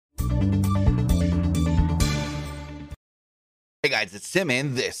Hey guys, it's Tim,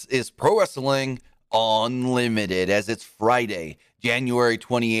 and this is Pro Wrestling Unlimited as it's Friday, January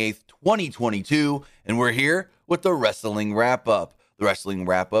 28th, 2022, and we're here with the Wrestling Wrap Up. The Wrestling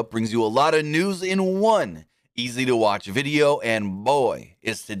Wrap Up brings you a lot of news in one easy to watch video, and boy,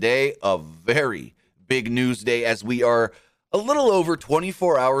 is today a very big news day as we are a little over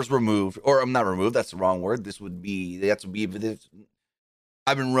 24 hours removed, or I'm not removed, that's the wrong word.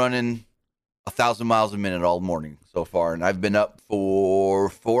 I've been running 1,000 miles a minute all morning so far, and I've been up for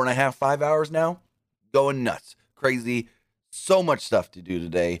 4.5, 5 hours now, going nuts, crazy, so much stuff to do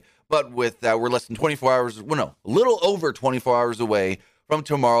today. But with that, we're less than 24 hours, well, no, a little over 24 hours away from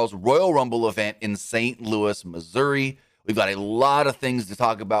tomorrow's Royal Rumble event in St. Louis, Missouri. We've got a lot of things to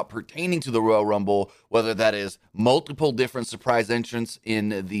talk about pertaining to the Royal Rumble, whether that is multiple different surprise entrants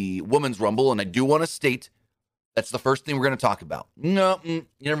in the Women's Rumble, and I do want to state that's the first thing we're going to talk about. No,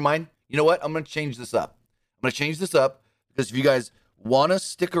 never mind. You know what? I'm going to change this up. Because if you guys want to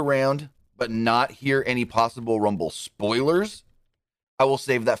stick around but not hear any possible Rumble spoilers, I will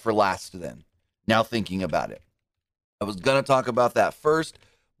save that for last then. Now thinking about it. I was going to talk about that first,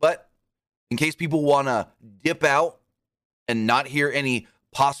 but in case people want to dip out and not hear any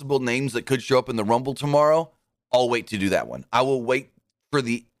possible names that could show up in the Rumble tomorrow, I'll wait to do that one. I will wait for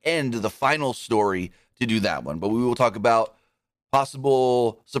the end, the final story, to do that one. But we will talk about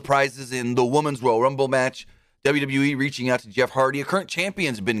possible surprises in the Women's Royal Rumble match, WWE reaching out to Jeff Hardy. A current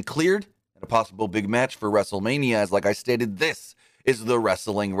champion's been cleared, and a possible big match for WrestleMania. As like I stated, this is the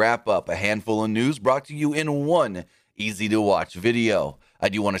Wrestling Wrap-Up, a handful of news brought to you in one easy-to-watch video. I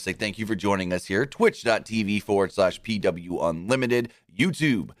do want to say thank you for joining us here, twitch.tv/PW Unlimited,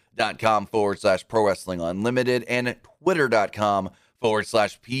 youtube.com/Pro Wrestling Unlimited, and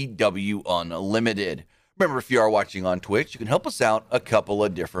twitter.com/PW Unlimited. Remember, if you are watching on Twitch, you can help us out a couple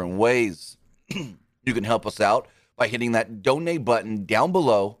of different ways. You can help us out by hitting that donate button down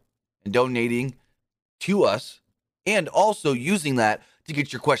below and donating to us, and also using that to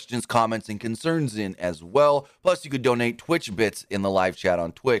get your questions, comments, and concerns in as well. Plus, you could donate Twitch bits in the live chat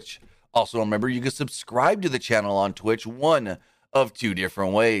on Twitch. Also, remember, you can subscribe to the channel on Twitch one of two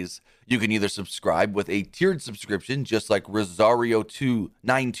different ways. You can either subscribe with a tiered subscription, just like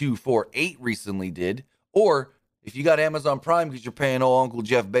Rosario29248 recently did, or if you got Amazon Prime because you're paying old Uncle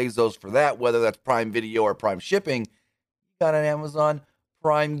Jeff Bezos for that, whether that's Prime Video or Prime Shipping, you got an Amazon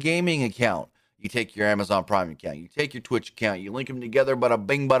Prime Gaming account. You take your Amazon Prime account, you take your Twitch account, you link them together, bada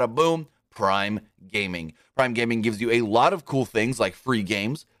bing, bada boom, Prime Gaming. Prime Gaming gives you a lot of cool things like free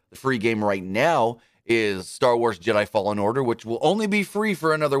games. The free game right now is Star Wars Jedi Fallen Order, which will only be free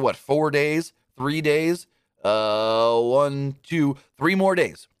for another, 4 days, 3 days, 1, 2, 3 more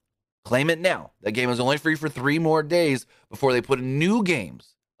days. Claim it now. That game is only free for 3 more days before they put new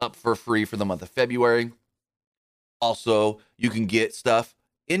games up for free for the month of February. Also, you can get stuff,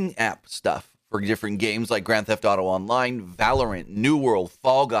 in-app stuff for different games like Grand Theft Auto Online, Valorant, New World,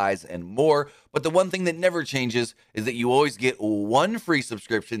 Fall Guys, and more. But the one thing that never changes is that you always get one free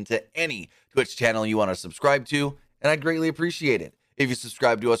subscription to any Twitch channel you want to subscribe to, and I'd greatly appreciate it if you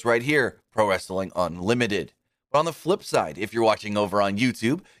subscribe to us right here, Pro Wrestling Unlimited. But on the flip side, if you're watching over on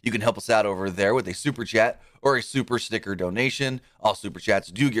YouTube, you can help us out over there with a super chat or a super sticker donation. All super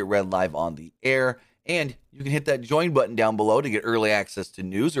chats do get read live on the air. And you can hit that join button down below to get early access to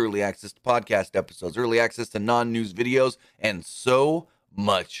news, early access to podcast episodes, early access to non-news videos, and so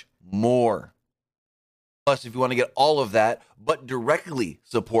much more. Plus, if you want to get all of that, but directly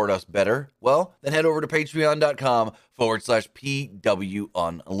support us better, well, then head over to patreon.com/PW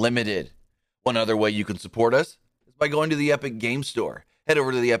Unlimited. One other way you can support us is by going to the Epic Game Store. Head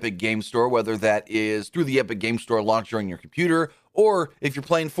over to the Epic Game Store, whether that is through the Epic Game Store launcher on your computer, or if you're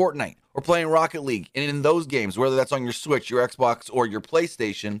playing Fortnite or playing Rocket League, and in those games, whether that's on your Switch, your Xbox, or your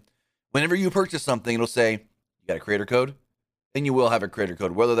PlayStation, whenever you purchase something, it'll say, you got a creator code? Then you will have a creator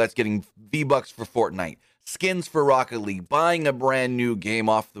code, whether that's getting V-Bucks for Fortnite, skins for Rocket League, buying a brand new game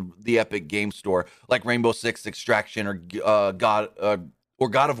off the Epic Game Store, like Rainbow Six Extraction or God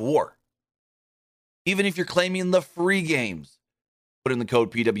of War. Even if you're claiming the free games, put in the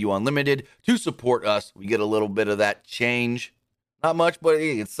code PW Unlimited to support us. We get a little bit of that change. Not much, but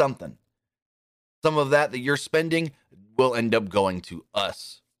it's something. Some of that you're spending will end up going to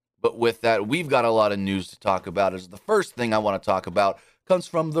us. But with that, we've got a lot of news to talk about. As the first thing I want to talk about comes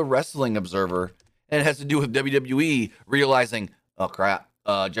from the Wrestling Observer, and it has to do with WWE realizing, oh crap,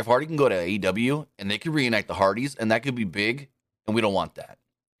 Jeff Hardy can go to AEW, and they can reunite the Hardys, and that could be big, and we don't want that.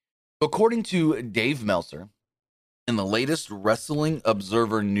 According to Dave Meltzer, in the latest Wrestling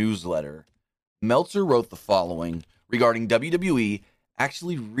Observer newsletter, Meltzer wrote the following regarding WWE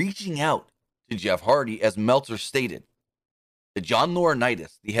actually reaching out to Jeff Hardy, as Meltzer stated. John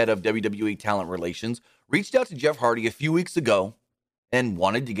Laurinaitis, the head of WWE Talent Relations, reached out to Jeff Hardy a few weeks ago and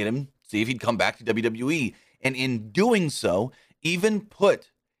wanted to get him, see if he'd come back to WWE. And in doing so, even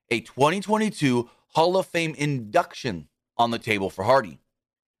put a 2022 Hall of Fame induction on the table for Hardy.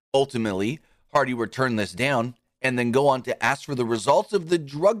 Ultimately, Hardy would turn this down and then go on to ask for the results of the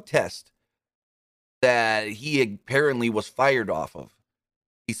drug test that he apparently was fired off of.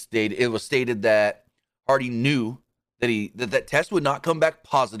 It was stated that Hardy knew that test would not come back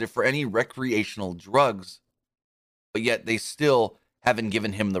positive for any recreational drugs, but yet they still haven't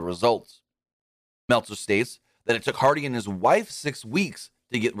given him the results. Meltzer states that it took Hardy and his wife 6 weeks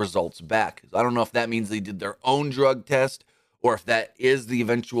to get results back. I don't know if that means they did their own drug test or if that is the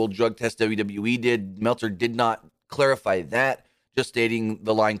eventual drug test WWE did. Meltzer did not clarify that, just stating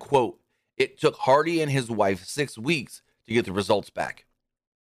the line, quote, "It took Hardy and his wife 6 weeks to get the results back."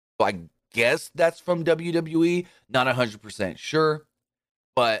 So I guess that's from WWE, not 100% sure.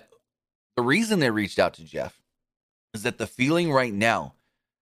 But the reason they reached out to Jeff is that the feeling right now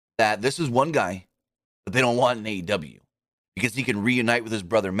that this is one guy that they don't want in AEW because he can reunite with his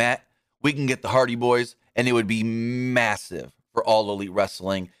brother Matt. We can get the Hardy Boys, and it would be massive for All Elite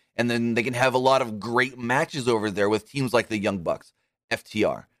Wrestling. And then they can have a lot of great matches over there with teams like the Young Bucks,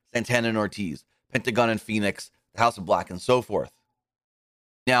 FTR, Santana and Ortiz, Pentagon and Phoenix, the House of Black, and so forth.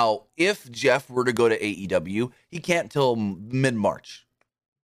 Now, if Jeff were to go to AEW, he can't till mid-March.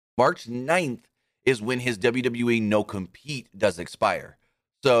 March 9th is when his WWE no compete does expire.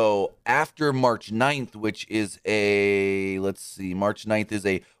 So after March 9th, which is March 9th is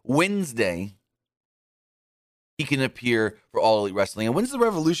a Wednesday, he can appear for All Elite Wrestling. And when's the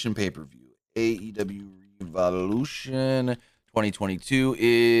Revolution pay-per-view? AEW Revolution 2022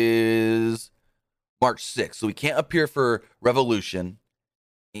 is March 6th. So he can't appear for Revolution.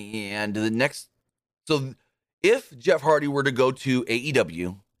 And so if Jeff Hardy were to go to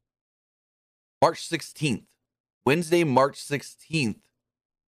AEW, March 16th, Wednesday, March 16th,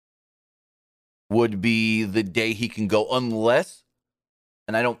 would be the day he can go, unless,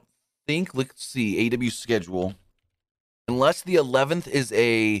 and I don't think, let's see, AEW schedule, unless the 11th is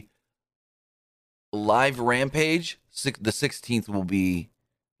a live Rampage, the 16th will be,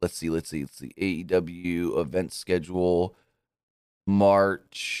 let's see, AEW event schedule,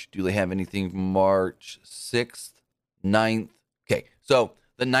 March, do they have anything March 6th, 9th? Okay, so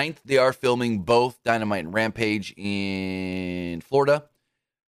the 9th, they are filming both Dynamite and Rampage in Florida.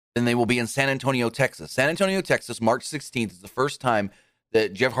 Then they will be in San Antonio, Texas. San Antonio, Texas, March 16th is the first time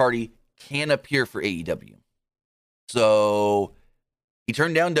that Jeff Hardy can appear for AEW. So he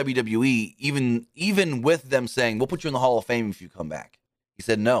turned down WWE, even with them saying, we'll put you in the Hall of Fame if you come back. He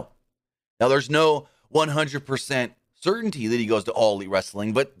said no. Now, there's no 100% certainty that he goes to All Elite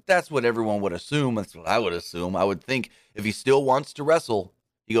Wrestling, but that's what everyone would assume. That's what I would assume. I would think if he still wants to wrestle,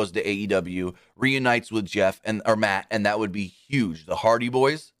 he goes to AEW, reunites with Jeff or Matt, and that would be huge. The Hardy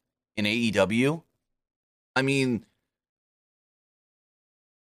Boys in AEW. I mean,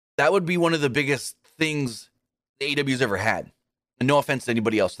 that would be one of the biggest things AEW's ever had. And no offense to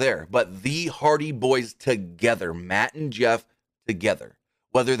anybody else there, but the Hardy Boys together, Matt and Jeff together,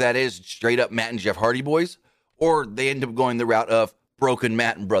 whether that is straight up Matt and Jeff Hardy Boys, or they end up going the route of Broken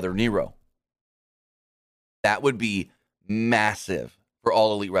Matt and Brother Nero. That would be massive for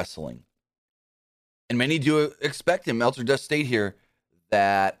All Elite Wrestling. And many do expect him. Meltzer does state here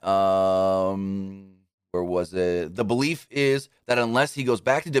that, where was it? The belief is that unless he goes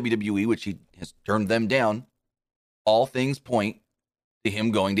back to WWE, which he has turned them down, all things point to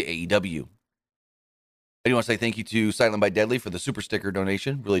him going to AEW. I do want to say thank you to Silent by Deadly for the super sticker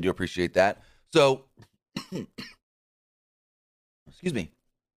donation. Really do appreciate that. So, excuse me.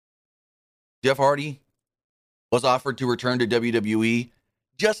 Jeff Hardy was offered to return to WWE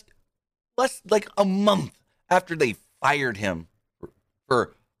just less like a month after they fired him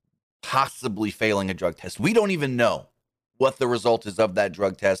for possibly failing a drug test. We don't even know what the result is of that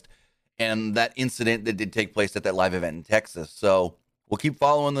drug test and that incident that did take place at that live event in Texas. So we'll keep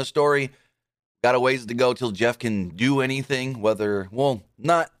following the story. Got a ways to go till Jeff can do anything,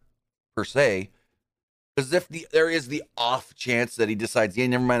 not per se, because if there is the off chance that he decides, yeah,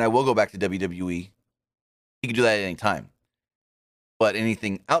 never mind, I will go back to WWE, he can do that at any time. But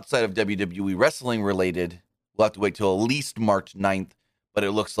anything outside of WWE wrestling related, we'll have to wait till at least March 9th. But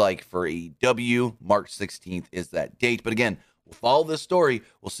it looks like for AEW, March 16th is that date. But again, we'll follow this story.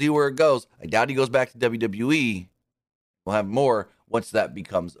 We'll see where it goes. I doubt he goes back to WWE. We'll have more once that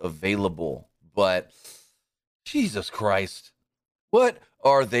becomes available. But Jesus Christ, what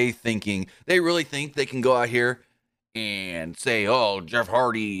are they thinking? They really think they can go out here and say, oh, Jeff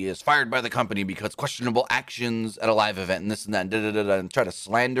Hardy is fired by the company because questionable actions at a live event and this and that, and try to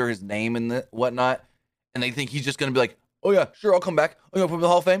slander his name and whatnot. And they think he's just going to be like, oh, yeah, sure, I'll come back. Oh, you want to put him in the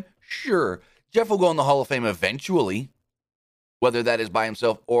Hall of Fame? Sure. Jeff will go in the Hall of Fame eventually, whether that is by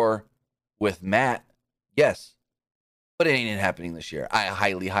himself or with Matt. Yes. But it ain't happening this year. I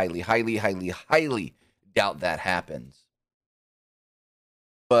highly, highly, highly, highly, highly doubt that happens.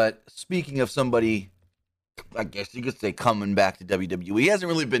 But speaking of somebody, I guess you could say coming back to WWE. He hasn't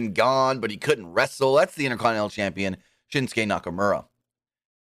really been gone, but he couldn't wrestle. That's the Intercontinental Champion, Shinsuke Nakamura.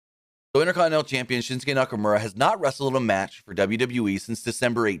 So Intercontinental Champion Shinsuke Nakamura has not wrestled a match for WWE since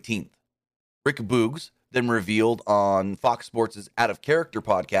December 18th. Rick Boogs then revealed on Fox Sports' Out of Character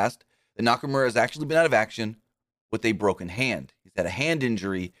podcast that Nakamura has actually been out of action with a broken hand. He's had a hand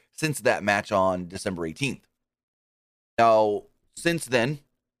injury since that match on December 18th. Now, since then,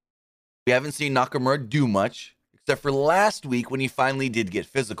 we haven't seen Nakamura do much, except for last week when he finally did get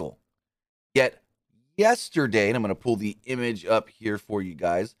physical. Yet, yesterday, and I'm going to pull the image up here for you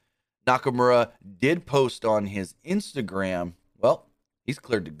guys, Nakamura did post on his Instagram, well, he's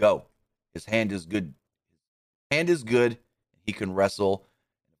cleared to go. His hand is good. His hand is good. He can wrestle.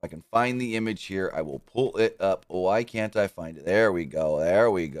 If I can find the image here, I will pull it up. Why can't I find it? There we go. There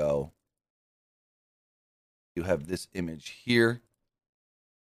we go. You have this image here.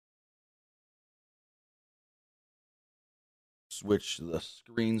 Switch the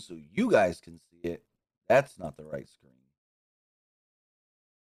screen so you guys can see it. That's not the right screen.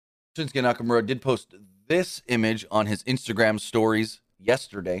 Shinsuke Nakamura did post this image on his Instagram stories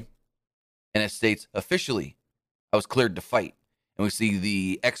yesterday, and it states, officially, I was cleared to fight. And we see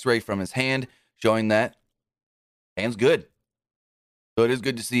the x-ray from his hand showing that hand's good. So it is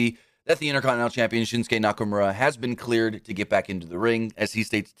good to see that the Intercontinental Champion Shinsuke Nakamura has been cleared to get back into the ring, as he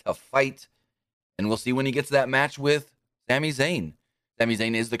states, to fight. And we'll see when he gets that match with Sami Zayn. Sami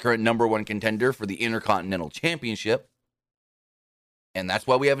Zayn is the current number one contender for the Intercontinental Championship. And that's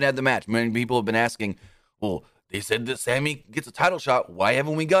why we haven't had the match. Many people have been asking, well, they said that Sami gets a title shot. Why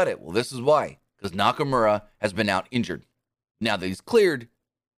haven't we got it? Well, this is why. Because Nakamura has been out injured. Now that he's cleared, a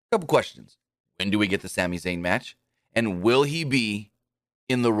couple questions. When do we get the Sami Zayn match? And will he be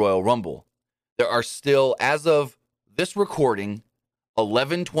in the Royal Rumble? There are still, as of this recording,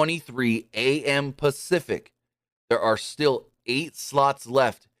 11:23 a.m. Pacific, there are still 8 slots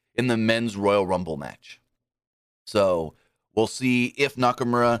left in the men's Royal Rumble match. So we'll see if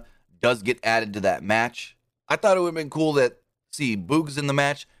Nakamura does get added to that match. I thought it would have been cool to see Boogs in the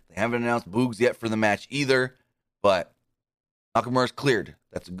match. They haven't announced Boogs yet for the match either, but Nakamura's cleared.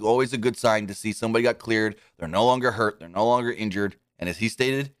 That's always a good sign to see somebody got cleared. They're no longer hurt. They're no longer injured. And as he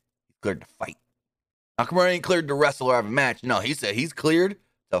stated, he's cleared to fight. Nakamura ain't cleared to wrestle or have a match. No, he said he's cleared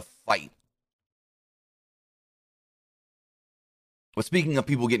to fight. But speaking of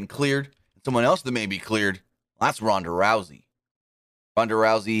people getting cleared, someone else that may be cleared, that's Ronda Rousey. Ronda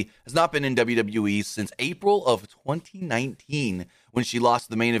Rousey has not been in WWE since April of 2019 when she lost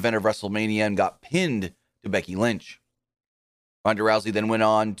the main event of WrestleMania and got pinned to Becky Lynch. Ronda Rousey then went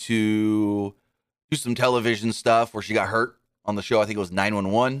on to do some television stuff where she got hurt on the show. I think it was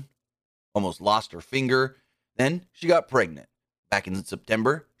 911. Almost lost her finger. Then she got pregnant. Back in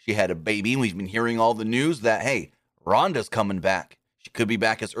September, she had a baby, and we've been hearing all the news that, hey, Ronda's coming back. She could be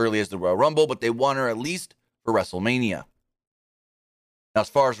back as early as the Royal Rumble, but they want her at least for WrestleMania. Now, as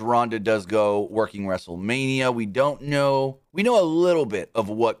far as Ronda does go working WrestleMania, we don't know. We know a little bit of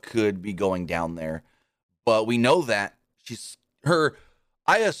what could be going down there, but we know that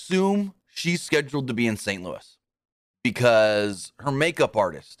I assume she's scheduled to be in St. Louis because her makeup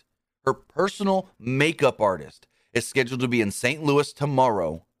artist, her personal makeup artist, is scheduled to be in St. Louis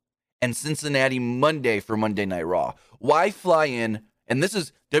tomorrow and Cincinnati Monday for Monday Night Raw. Why fly in? And this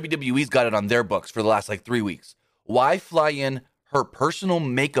is WWE's got it on their books for the last 3 weeks. Why fly in her personal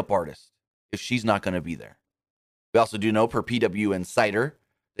makeup artist if she's not going to be there? We also do know, per PW Insider,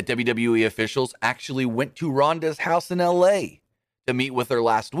 that WWE officials actually went to Ronda's house in LA to meet with her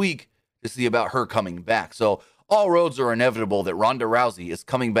last week to see about her coming back. So all roads are inevitable that Ronda Rousey is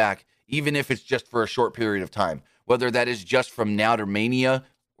coming back, even if it's just for a short period of time. Whether that is just from now to Mania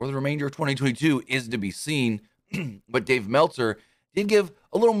or the remainder of 2022 is to be seen. But Dave Meltzer did give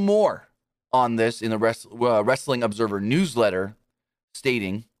a little more on this in the Wrestling Observer newsletter,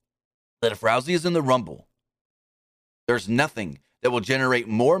 stating that if Rousey is in the Rumble, there's nothing that will generate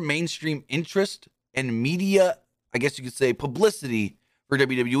more mainstream interest and media, I guess you could say, publicity for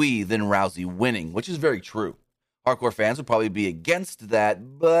WWE than Rousey winning, which is very true. Hardcore fans would probably be against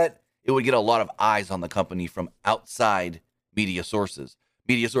that, but it would get a lot of eyes on the company from outside media sources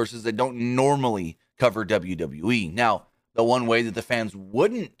that don't normally cover WWE. Now, the one way that the fans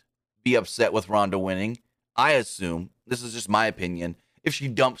wouldn't be upset with Ronda winning, I assume, this is just my opinion, if she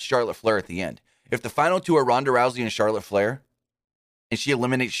dumps Charlotte Flair at the end. If the final two are Ronda Rousey and Charlotte Flair, and she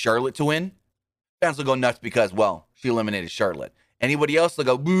eliminates Charlotte to win, fans will go nuts because, well, she eliminated Charlotte. Anybody else will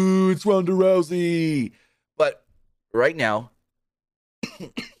go, boo, it's Ronda Rousey. But right now,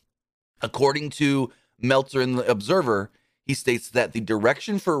 according to Meltzer in The Observer, he states that the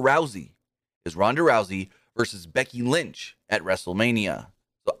direction for Rousey is Ronda Rousey versus Becky Lynch at WrestleMania.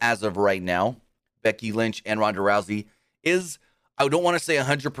 So as of right now, Becky Lynch and Ronda Rousey is, I don't want to say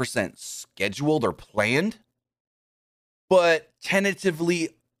 100% scheduled or planned, but tentatively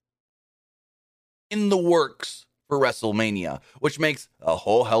in the works for WrestleMania, which makes a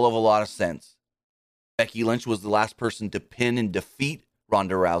whole hell of a lot of sense. Becky Lynch was the last person to pin and defeat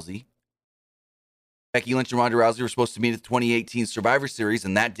Ronda Rousey. Becky Lynch and Ronda Rousey were supposed to meet at the 2018 Survivor Series,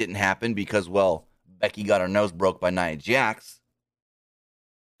 and that didn't happen because, well, Becky got her nose broke by Nia Jax.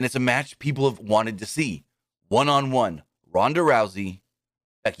 And it's a match people have wanted to see. One-on-one, Ronda Rousey,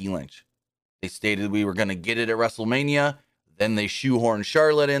 Becky Lynch. They stated we were going to get it at WrestleMania. Then they shoehorned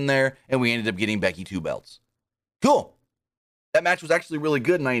Charlotte in there, and we ended up getting Becky 2 belts. Cool. That match was actually really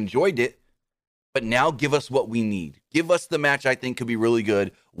good, and I enjoyed it. But now give us what we need. Give us the match I think could be really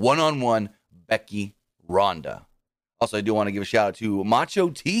good. One-on-one, Becky, Ronda. Also, I do want to give a shout out to Macho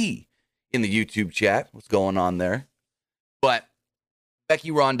T in the YouTube chat. What's going on there? But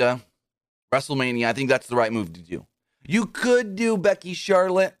Becky, Ronda, WrestleMania, I think that's the right move to do. You could do Ronda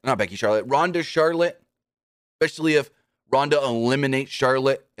Charlotte, especially if Ronda eliminates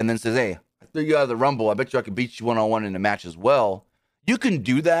Charlotte and then says, hey, I threw you out of the Rumble. I bet you I could beat you one-on-one in a match as well. You can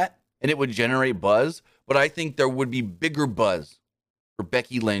do that, and it would generate buzz, but I think there would be bigger buzz for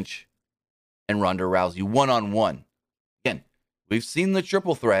Becky Lynch and Ronda Rousey one-on-one. Again, we've seen the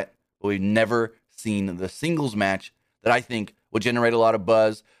triple threat, but we've never seen the singles match that I think will generate a lot of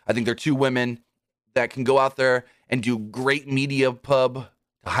buzz. I think they're two women that can go out there and do great media pub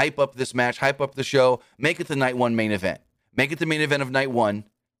to hype up this match, hype up the show, make it the night one main event. Make it the main event of night one,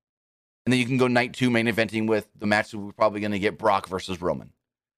 and then you can go night two main eventing with the match that we're probably going to get, Brock versus Roman.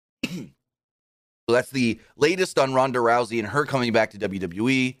 So that's the latest on Ronda Rousey and her coming back to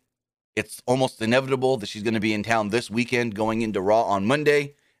WWE. It's almost inevitable that she's going to be in town this weekend going into Raw on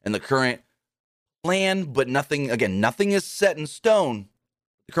Monday. And the current plan, but nothing is set in stone.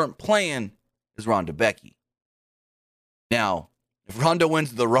 The current plan is Ronda Becky. Now, if Ronda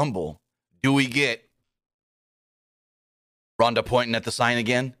wins the Rumble, do we get Ronda pointing at the sign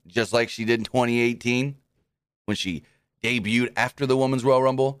again, just like she did in 2018 when she debuted after the Women's Royal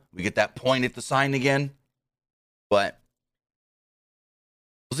Rumble? We get that point at the sign again. But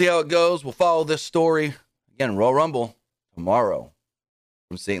we'll see how it goes. We'll follow this story. Again, Royal Rumble tomorrow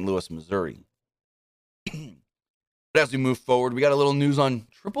from St. Louis, Missouri. But as we move forward, we got a little news on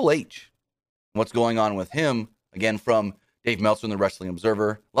Triple H. What's going on with him? Again, from Dave Meltzer in the Wrestling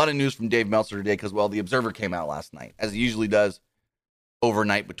Observer. A lot of news from Dave Meltzer today because, well, the Observer came out last night, as it usually does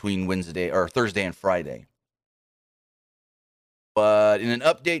overnight between Thursday and Friday. But in an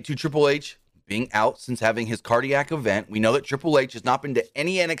update to Triple H being out since having his cardiac event, we know that Triple H has not been to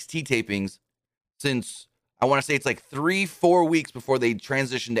any NXT tapings since, I want to say it's like 3-4 weeks before they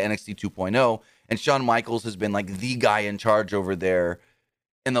transitioned to NXT 2.0. And Shawn Michaels has been like the guy in charge over there.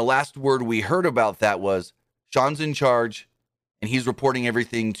 And the last word we heard about that was Shawn's in charge and he's reporting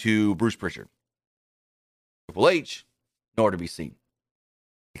everything to Bruce Pritchard. Triple H, nowhere to be seen.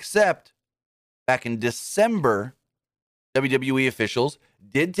 Except back in December, WWE officials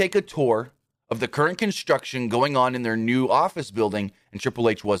did take a tour of the current construction going on in their new office building, and Triple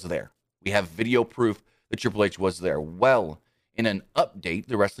H was there. We have video proof that Triple H was there. Well, in an update,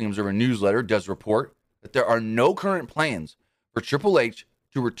 the Wrestling Observer newsletter does report that there are no current plans for Triple H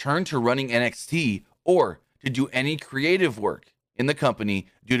to return to running NXT or to do any creative work in the company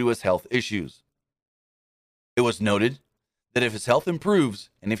due to his health issues. It was noted that if his health improves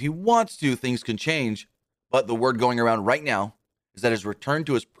and if he wants to, things can change, but the word going around right now is that his return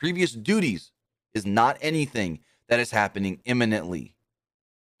to his previous duties is not anything that is happening imminently.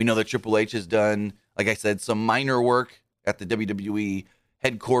 We know that Triple H has done, like I said, some minor work at the WWE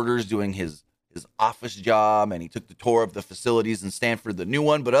headquarters doing his office job, and he took the tour of the facilities in Stanford, the new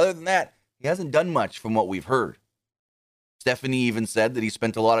one, but other than that, he hasn't done much from what we've heard. Stephanie even said that he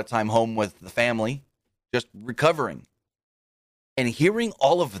spent a lot of time home with the family, just recovering. And hearing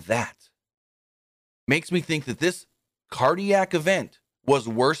all of that makes me think that this cardiac event was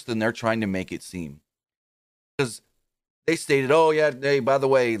worse than they're trying to make it seem. Because they stated, oh, yeah, hey, by the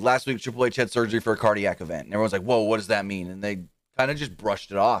way, last week Triple H had surgery for a cardiac event. And everyone's like, whoa, what does that mean? And they kind of just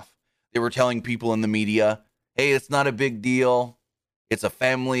brushed it off. They were telling people in the media, hey, it's not a big deal. It's a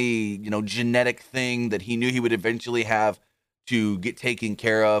family, genetic thing that he knew he would eventually have to get taken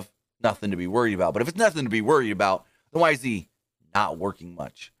care of. Nothing to be worried about. But if it's nothing to be worried about, then why is he not working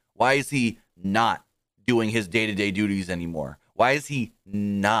much? Why is he not doing his day-to-day duties anymore? Why is he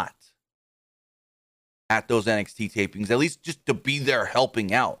not at those NXT tapings, at least just to be there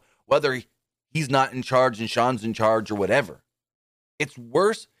helping out, whether he's not in charge and Sean's in charge or whatever? It's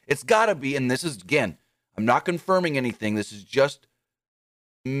worse. It's got to be, and this is, again, I'm not confirming anything. This is just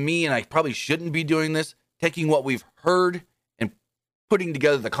me, and I probably shouldn't be doing this, taking what we've heard and putting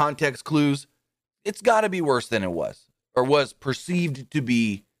together the context clues. It's got to be worse than it was, or was perceived to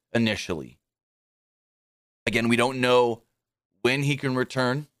be initially. Again, we don't know when he can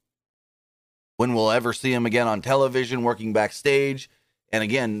return, when we'll ever see him again on television, working backstage. And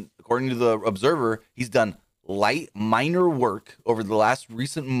again, according to the Observer, he's done light, minor work over the last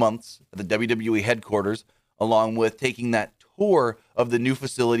recent months at the WWE headquarters, along with taking that tour of the new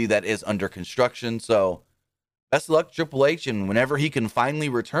facility that is under construction. So best of luck, Triple H, and whenever he can finally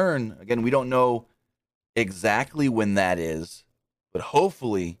return. Again, we don't know exactly when that is, but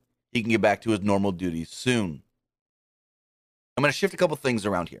hopefully he can get back to his normal duties soon. I'm going to shift a couple things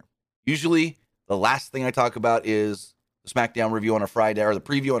around here. Usually, the last thing I talk about is the SmackDown review on a Friday, or the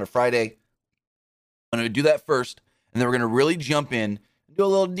preview on a Friday. I'm going to do that first, and then we're going to really jump in and do a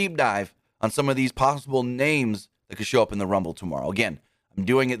little deep dive on some of these possible names that could show up in the Rumble tomorrow. Again, I'm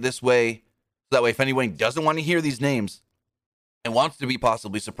doing it this way, so that way if anyone doesn't want to hear these names and wants to be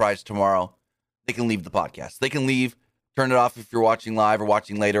possibly surprised tomorrow, they can leave the podcast. They can leave, turn it off if you're watching live or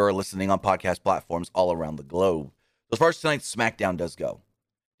watching later or listening on podcast platforms all around the globe. As far as tonight's SmackDown does go,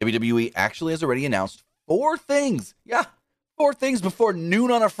 WWE actually has already announced 4 things. Yeah, 4 things before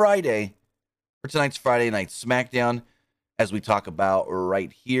noon on a Friday for tonight's Friday Night SmackDown, as we talk about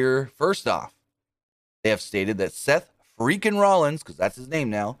right here. First off, they have stated that Seth freaking Rollins, because that's his name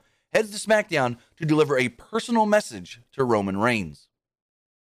now, heads to SmackDown to deliver a personal message to Roman Reigns.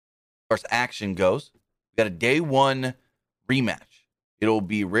 As far as action goes, we got a day 1 rematch. It'll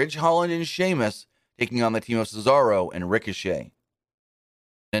be Ridge Holland and Sheamus taking on the team of Cesaro and Ricochet.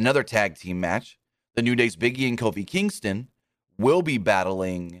 In another tag team match, the New Day's Big E and Kofi Kingston will be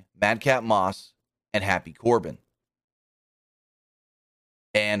battling Madcap Moss and Happy Corbin.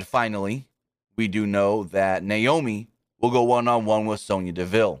 And finally, we do know that Naomi will go one-on-one with Sonya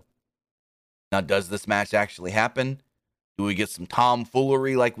Deville. Now, does this match actually happen? Do we get some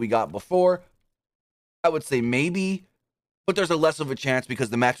tomfoolery like we got before? I would say maybe, but there's a less of a chance because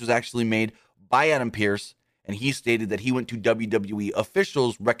the match was actually made by Adam Pearce, and he stated that he went to WWE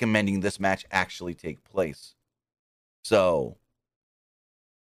officials recommending this match actually take place. So,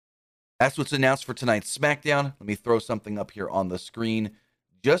 that's what's announced for tonight's SmackDown. Let me throw something up here on the screen,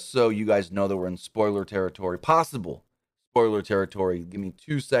 just so you guys know that we're in spoiler territory, possible spoiler territory. Give me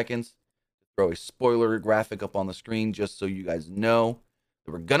 2 seconds to throw a spoiler graphic up on the screen, just so you guys know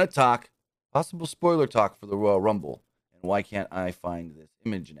that we're going to talk possible spoiler talk for the Royal Rumble. And why can't I find this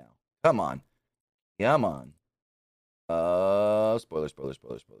image now? Come on. Come on. Spoiler.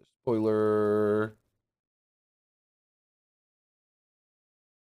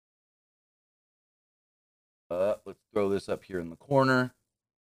 Let's throw this up here in the corner.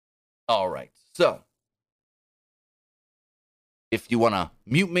 All right. So, if you want to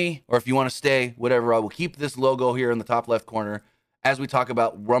mute me or if you want to stay, whatever, I will keep this logo here in the top left corner as we talk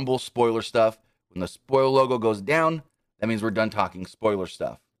about Rumble spoiler stuff. When the spoiler logo goes down, that means we're done talking spoiler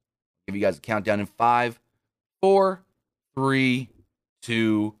stuff. I'll give you guys a countdown in 5, 4, 3,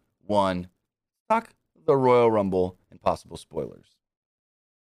 2, 1. Talk the Royal Rumble and possible spoilers.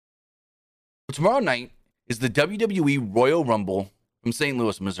 So tomorrow night is the WWE Royal Rumble from St.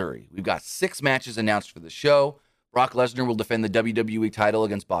 Louis, Missouri. We've got 6 matches announced for the show. Brock Lesnar will defend the WWE title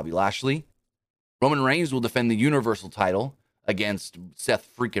against Bobby Lashley. Roman Reigns will defend the Universal title against Seth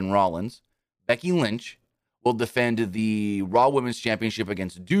freaking Rollins. Becky Lynch will defend the Raw Women's Championship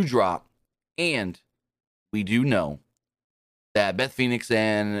against Doudrop. And we do know that Beth Phoenix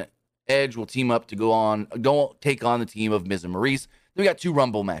and Edge will team up to go take on the team of Miz and Maurice. Then we got 2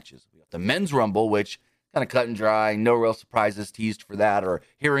 Rumble matches. We got the Men's Rumble, which kind of cut and dry, no real surprises teased for that or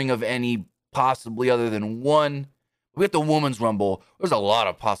hearing of any possibly other than one. We got the Women's Rumble. There's a lot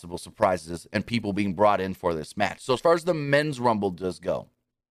of possible surprises and people being brought in for this match. So as far as the Men's Rumble does go,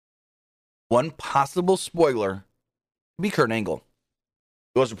 one possible spoiler would be Kurt Angle.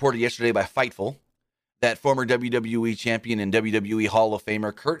 It was reported yesterday by Fightful that former WWE champion and WWE Hall of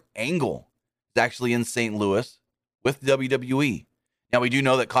Famer Kurt Angle is actually in St. Louis with WWE. Now, we do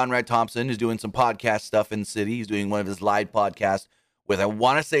know that Conrad Thompson is doing some podcast stuff in the city. He's doing one of his live podcasts with, I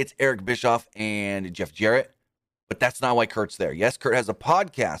want to say it's Eric Bischoff and Jeff Jarrett, but that's not why Kurt's there. Yes, Kurt has a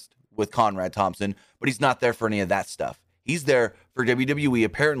podcast with Conrad Thompson, but he's not there for any of that stuff. He's there for WWE,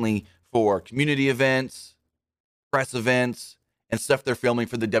 apparently for community events, press events, and stuff they're filming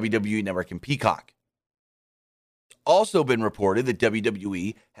for the WWE Network and Peacock. It's also been reported that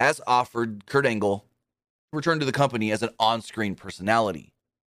WWE has offered Kurt Angle to return to the company as an on-screen personality.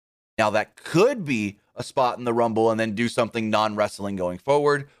 Now, that could be a spot in the Rumble and then do something non-wrestling going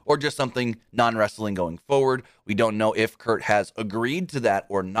forward, or just something non-wrestling going forward. We don't know if Kurt has agreed to that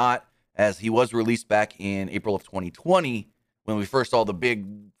or not, as he was released back in April of 2020 when we first saw the big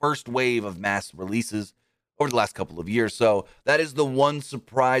first wave of mass releases over the last couple of years. So that is the one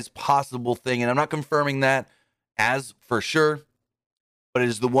surprise possible thing, and I'm not confirming that as for sure, but it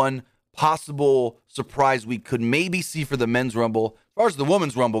is the one possible surprise we could maybe see for the men's Rumble. As far as the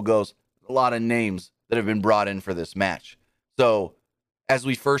women's Rumble goes, a lot of names that have been brought in for this match. So, as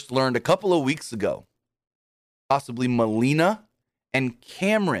we first learned a couple of weeks ago, possibly Melina and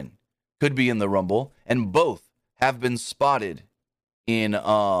Cameron could be in the Rumble, and both have been spotted in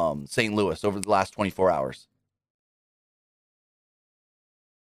St. Louis over the last 24 hours.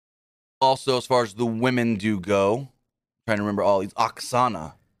 Also, as far as the women do go, I'm trying to remember all these,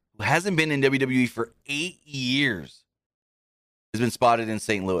 Oksana, who hasn't been in WWE for 8 years, has been spotted in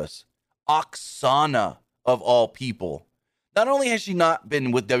St. Louis. Oksana, of all people. Not only has she not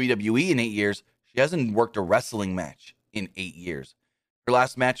been with WWE in 8 years, she hasn't worked a wrestling match in 8 years. Her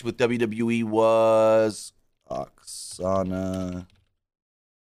last match with WWE was Oksana.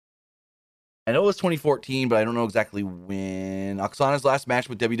 I know it was 2014, but I don't know exactly when. Oksana's last match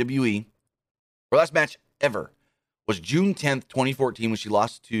with WWE, her last match ever, was June 10th, 2014, when she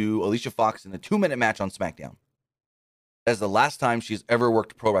lost to Alicia Fox in a 2-minute match on SmackDown. That is the last time she's ever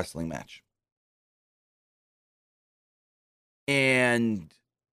worked a pro wrestling match. And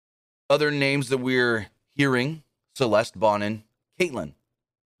other names that we're hearing, Celeste Bonin, Caitlyn,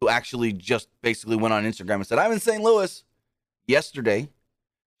 who actually just basically went on Instagram and said, I'm in St. Louis. Yesterday,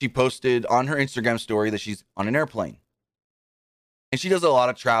 she posted on her Instagram story that she's on an airplane. And she does a lot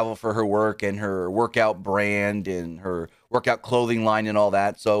of travel for her work and her workout brand and her workout clothing line and all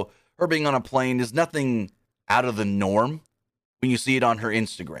that. So her being on a plane is nothing out of the norm when you see it on her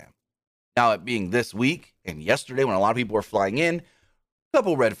Instagram. Now, it being this week and yesterday when a lot of people were flying in, a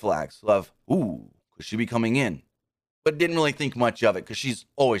couple red flags of, ooh, could she be coming in? But didn't really think much of it because she's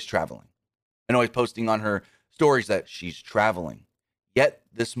always traveling and always posting on her stories that she's traveling. Yet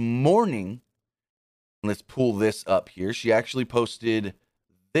this morning, let's pull this up here. She actually posted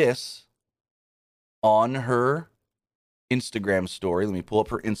this on her Instagram story. Let me pull up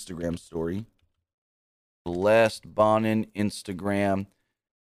her Instagram story. Celeste Bonin Instagram.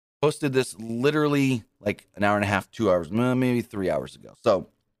 Posted this literally like an hour and a half, 2 hours, maybe 3 hours ago. So,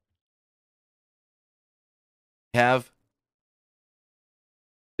 we have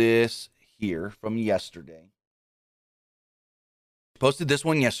this here from yesterday. Posted this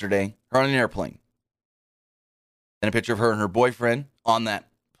one yesterday, her on an airplane. Then a picture of her and her boyfriend on that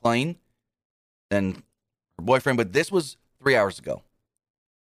plane. Then her boyfriend, but this was 3 hours ago.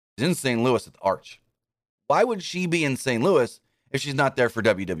 She's in St. Louis at the Arch. Why would she be in St. Louis if she's not there for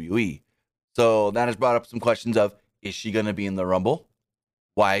WWE? So that has brought up some questions of, is she going to be in the Rumble?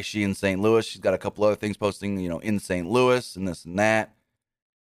 Why is she in St. Louis? She's got a couple other things posting, in St. Louis and this and that.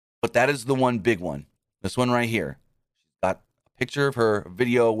 But that is the one big one. This one right here. She's got a picture of her, a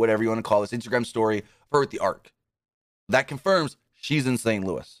video, whatever you want to call this, Instagram story of her at the Arc. That confirms she's in St.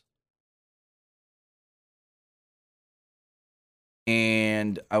 Louis.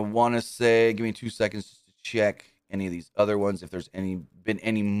 And I want to say, give me 2 seconds just to check any of these other ones, if there's been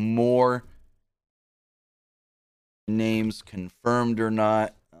any more names confirmed or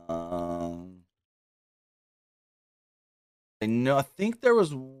not. I think there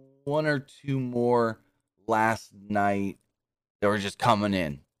was one or two more last night that were just coming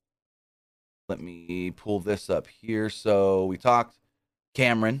in. Let me pull this up here. So we talked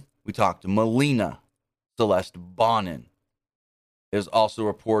Cameron, we talked Melina, Celeste Bonin. It was also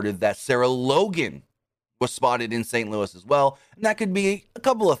reported that Sarah Logan was spotted in St. Louis as well. And that could be a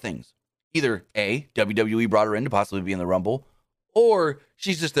couple of things. Either A, WWE brought her in to possibly be in the Rumble, or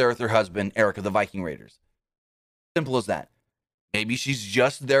she's just there with her husband, Eric of the Viking Raiders. Simple as that. Maybe she's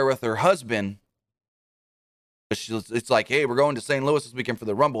just there with her husband. It's like, hey, we're going to St. Louis this weekend for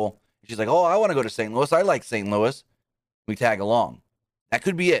the Rumble. And she's like, oh, I want to go to St. Louis. I like St. Louis. We tag along. That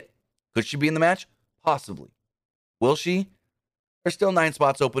could be it. Could she be in the match? Possibly. Will she? There's still 9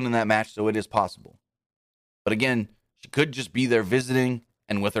 spots open in that match, so it is possible. But again, she could just be there visiting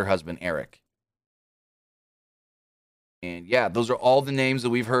and with her husband, Eric. And yeah, those are all the names that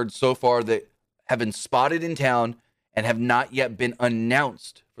we've heard so far that have been spotted in town and have not yet been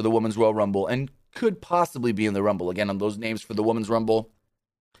announced for the Women's Royal Rumble and could possibly be in the Rumble. Again, on those names for the Women's Rumble,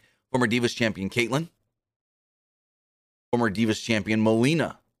 former Divas Champion Caitlyn, former Divas Champion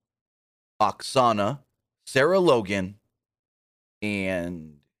Melina, Oksana, Sarah Logan,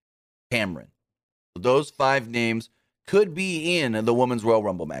 and Cameron. So those 5 names could be in the Women's Royal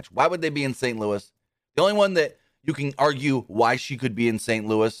Rumble match. Why would they be in St. Louis? The only one that you can argue why she could be in St.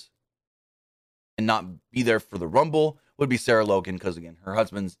 Louis and not be there for the Rumble would be Sarah Logan, because, again, her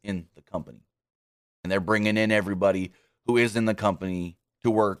husband's in the company. And they're bringing in everybody who is in the company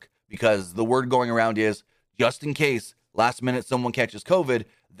to work, because the word going around is, just in case last minute someone catches COVID,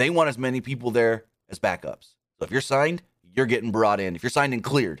 they want as many people there as backups. So if you're signed, you're getting brought in. If you're signed and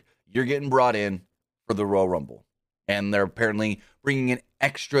cleared, you're getting brought in for the Royal Rumble. And they're apparently bringing in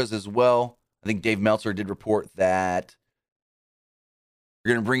extras as well. I think Dave Meltzer did report that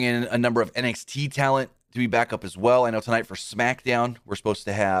you're going to bring in a number of NXT talent to be back up as well. I know tonight for SmackDown, we're supposed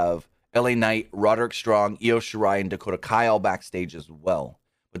to have LA Knight, Roderick Strong, Io Shirai, and Dakota Kai all backstage as well.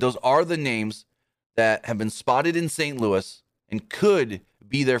 But those are the names that have been spotted in St. Louis and could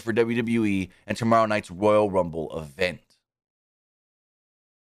be there for WWE and tomorrow night's Royal Rumble event.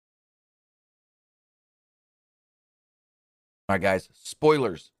 All right, guys,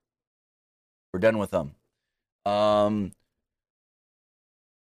 spoilers. We're done with them.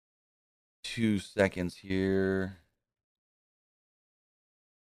 2 seconds here.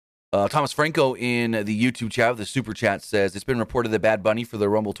 Thomas Franco in the YouTube chat, the super chat, says, it's been reported that Bad Bunny for the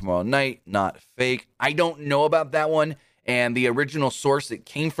Rumble tomorrow night, not fake. I don't know about that one. And the original source it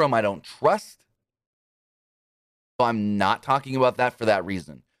came from, I don't trust. So I'm not talking about that for that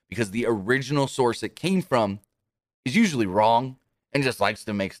reason. Because the original source it came from is usually wrong and just likes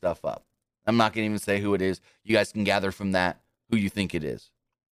to make stuff up. I'm not going to even say who it is. You guys can gather from that who you think it is.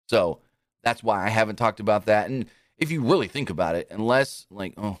 So that's why I haven't talked about that. And if you really think about it, unless,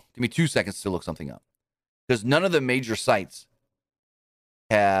 give me 2 seconds to look something up. Because none of the major sites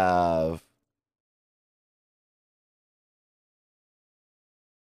have...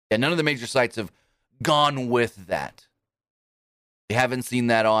 Yeah, none of the major sites have gone with that. We haven't seen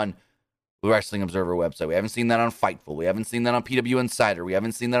that on the Wrestling Observer website. We haven't seen that on Fightful. We haven't seen that on PW Insider. We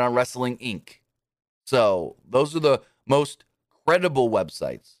haven't seen that on Wrestling Inc. So those are the most credible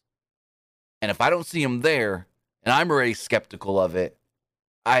websites. And if I don't see them there, and I'm already skeptical of it,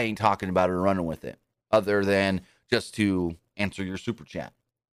 I ain't talking about it or running with it, other than just to answer your super chat.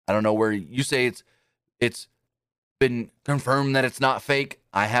 I don't know where you say it's been confirmed that it's not fake.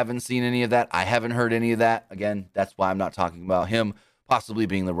 I haven't seen any of that. I haven't heard any of that. Again, that's why I'm not talking about him possibly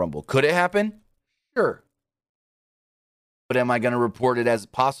being the Rumble. Could it happen? Sure. But am I going to report it as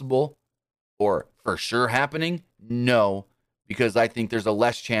possible or for sure happening? No, because I think there's a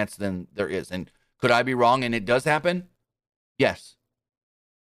less chance than there is. And could I be wrong and it does happen? Yes.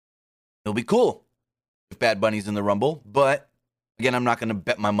 It'll be cool if Bad Bunny's in the Rumble, but again, I'm not going to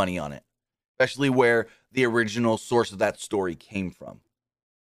bet my money on it, especially where the original source of that story came from.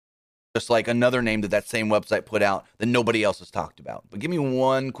 Just like another name that same website put out that nobody else has talked about. But give me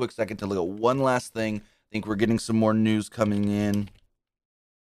one quick second to look at one last thing. I think we're getting some more news coming in.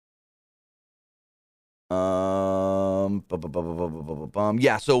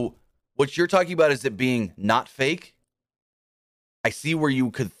 Yeah, so what you're talking about is it being not fake. I see where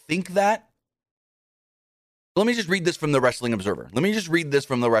you could think that. Let me just read this from the Wrestling Observer.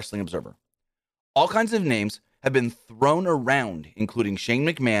 All kinds of names have been thrown around, including Shane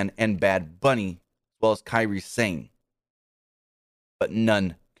McMahon and Bad Bunny, as well as Kairi Sane, but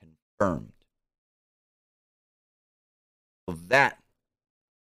none confirmed. So that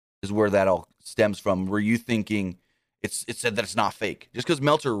is where that all stems from. Were you thinking it said that it's not fake? Just because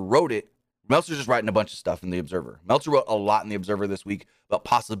Meltzer wrote it, Meltzer's just writing a bunch of stuff in the Observer. Meltzer wrote a lot in the Observer this week about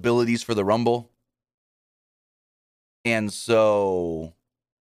possibilities for the Rumble. And so,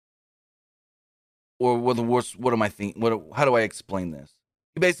 or what am I thinking? How do I explain this?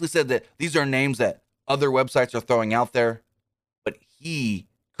 He basically said that these are names that other websites are throwing out there, but he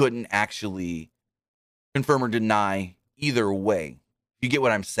couldn't actually confirm or deny either way. You get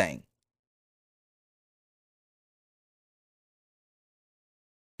what I'm saying?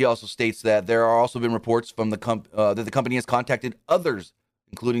 He also states that there are also been reports from that the company has contacted others,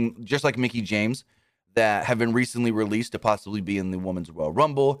 including just like Mickie James, that have been recently released to possibly be in the Women's Royal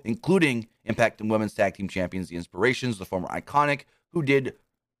Rumble, including Impact and Women's Tag Team Champions, The Inspirations, the former Iconic, who did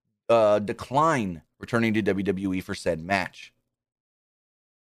decline returning to WWE for said match.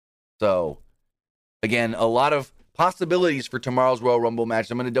 So, again, a lot of possibilities for tomorrow's Royal Rumble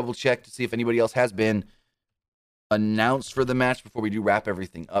match. I'm going to double check to see if anybody else has been announced for the match before we do wrap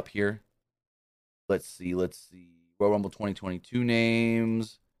everything up here. Let's see. Royal Rumble 2022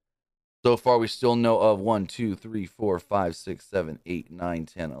 names. So far, we still know of 1, 2, 3, 4, 5, 6, 7, 8, 9,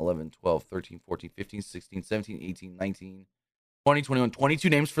 10, 11, 12, 13, 14, 15, 16, 17, 18, 19, 20, 21, 22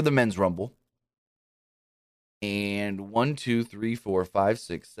 names for the men's Rumble. And 1, 2, 3, 4, 5,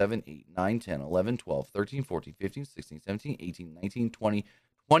 6, 7, 8, 9, 10, 11, 12, 13, 14, 15, 16, 17, 18, 19, 20,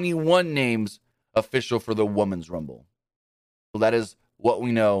 21 names official for the women's Rumble. So that is what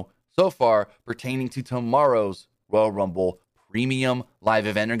we know so far pertaining to tomorrow's Royal Rumble premium live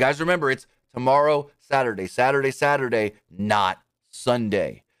event. And guys, remember, it's tomorrow, Saturday, not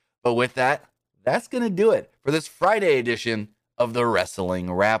Sunday. But with that, that's going to do it for this Friday edition of the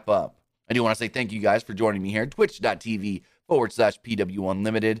Wrestling Wrap Up. I do want to say thank you guys for joining me here at twitch.tv/PW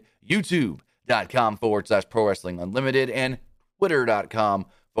Unlimited, youtube.com/Pro Wrestling Unlimited, and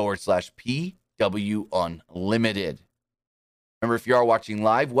twitter.com/PW Unlimited. Remember, if you are watching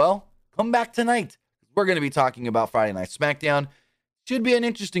live, well, come back tonight. We're going to be talking about Friday Night SmackDown. Should be an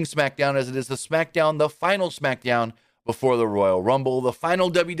interesting SmackDown, as it is the final SmackDown before the Royal Rumble, the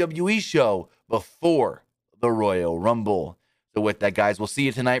final WWE show before the Royal Rumble. So with that, guys, we'll see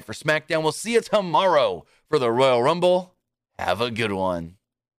you tonight for SmackDown. We'll see you tomorrow for the Royal Rumble. Have a good one.